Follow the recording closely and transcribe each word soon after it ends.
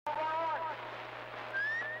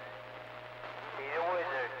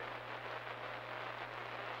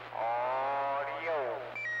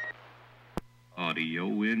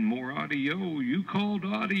audio and more audio. You called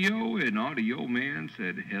audio, and Audio Man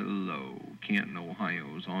said hello. Canton,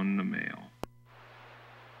 Ohio's on the mail.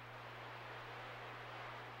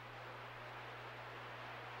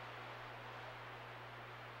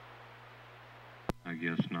 I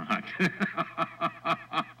guess not.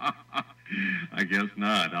 I guess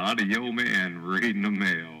not. Audio Man reading the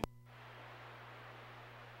mail.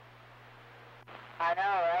 I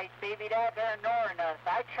know, right? Stevie, Dad, they're ignoring us.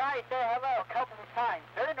 I tried to say hello a couple of times.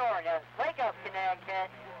 They're ignoring us. Wake up, Connecticut.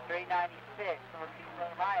 396.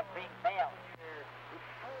 Being mail.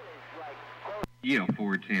 Yeah,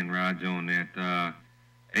 410 Roger on that.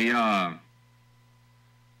 Hey, yeah,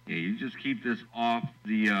 you just keep this off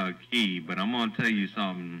the key, but I'm going to tell you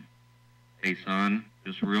something. Hey, son,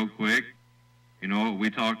 just real quick. You know what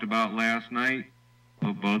we talked about last night?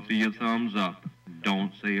 Put both of your thumbs up.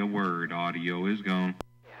 Don't say a word. Audio is gone.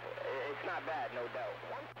 It's not bad, no doubt.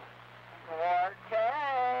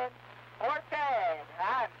 410. 410.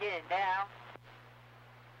 I'm getting down.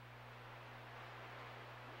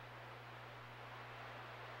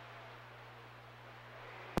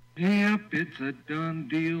 Yep, it's a done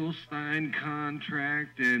deal, signed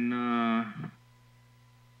contract, and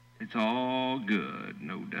it's all good.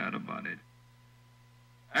 No doubt about it.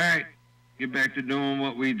 All right. Get back to doing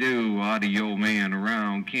what we do. Audio Man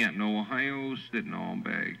around Canton, Ohio, sitting on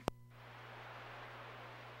bag.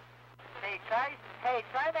 Hey, try to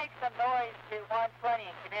make some noise to 120 in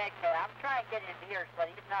Connecticut. I'm trying to get his ears, but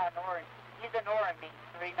he's not ignoring. He's ignoring me.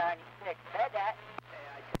 396. Said that.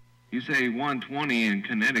 You say 120 in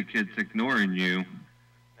Connecticut's ignoring you.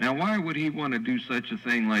 Now, why would he want to do such a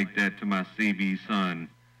thing like that to my CB son?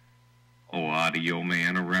 Oh, Audio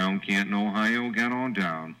Man around Canton, Ohio, got on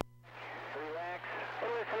down.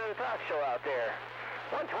 Talk show out there.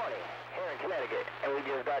 120 here in Connecticut, and we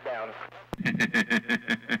just got down.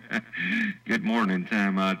 Good morning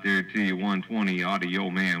time out there to you, 120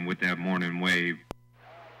 Audio Man with that morning wave.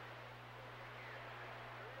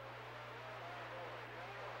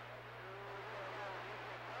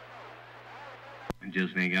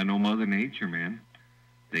 Just ain't got no Mother Nature, man.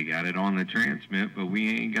 They got it on the transmit, but we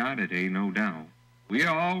ain't got it, ain't no doubt. We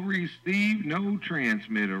all receive no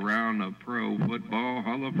transmit around the Pro Football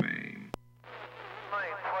Hall of Fame.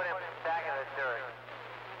 Somebody put him back in the dirt.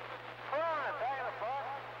 Put him in the back of the bus.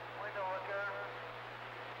 Window looker.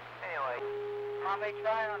 Anyway. Probably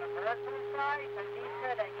try on the vertical side, because he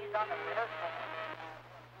said that he's on the vertical.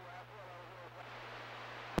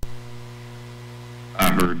 I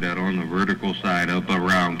heard that on the vertical side up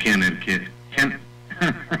around Connecticut.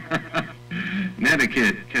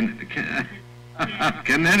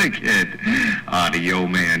 Connecticut. Audio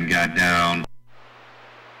Man got down.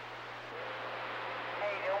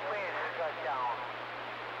 Hey, the old man just got down.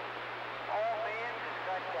 Old man just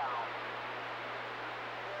got down.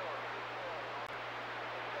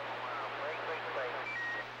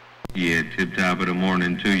 Yeah, tip top of the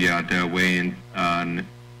morning to you out that way in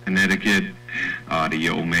Connecticut.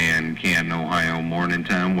 Audio Man, Canton, Ohio, morning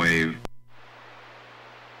time wave.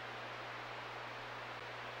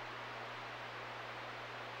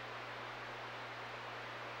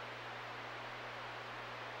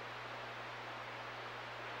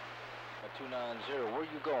 Where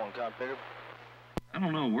you going, Competitor? I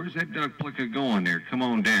don't know. Where's that duck plucker going there? Come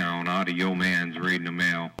on down. Audio Man's reading the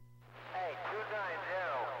mail. Hey, 290.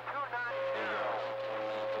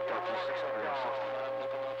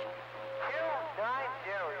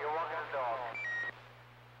 You're walking a dog.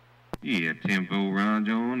 Yeah, tempo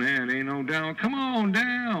Roger on that. Ain't no doubt. Come on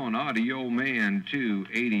down.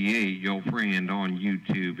 Audioman288, your friend on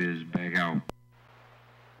YouTube, is back out.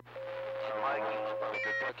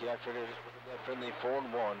 After that friendly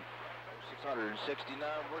 4-1, 669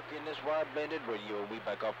 working this wide-banded radio. We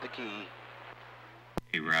back off the key.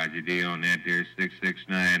 Hey, Roger D on that there,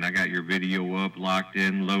 669. I got your video up, locked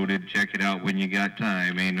in, loaded. Check it out when you got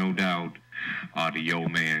time, ain't no doubt. Audio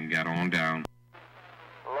Man got on down.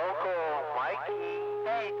 Local Mikey.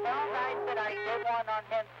 Hey, tell Nice that I did one on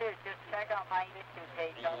him too. Just check out my YouTube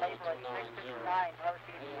page. I'll label it 669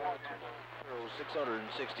 RCD1.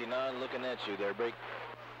 669 looking at you there, break.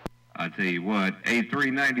 I tell you what,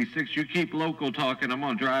 A396, you keep local talking. I'm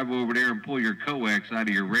going to drive over there and pull your coax out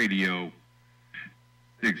of your radio.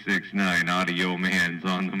 669, Audio Man's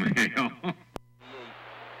on the mail.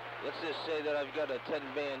 Let's just say that I've got a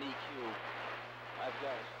 10-band EQ. I've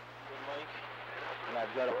got a mic, and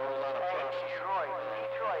I've got a whole lot of fun. Detroit.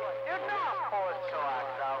 You're not pulling coax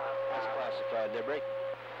out. That's classified there, break.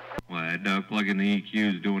 Well, that duck plugging the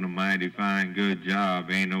EQ is doing a mighty fine, good job.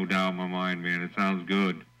 Ain't no doubt in my mind, man. It sounds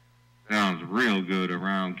good. Sounds real good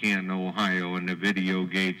around Canton, Ohio, and the video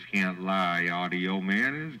gates can't lie. Audio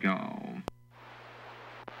Man is gone.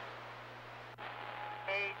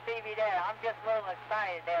 Hey, Stevie there, I'm just a little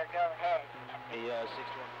excited there. Go ahead. Hey, 620,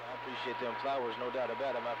 I appreciate them flowers, no doubt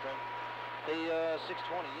about it, my friend. Hey,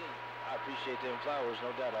 628, I appreciate them flowers,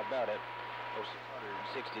 no doubt about it.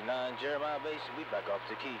 0669, Jeremiah Basin, we back off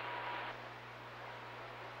the key.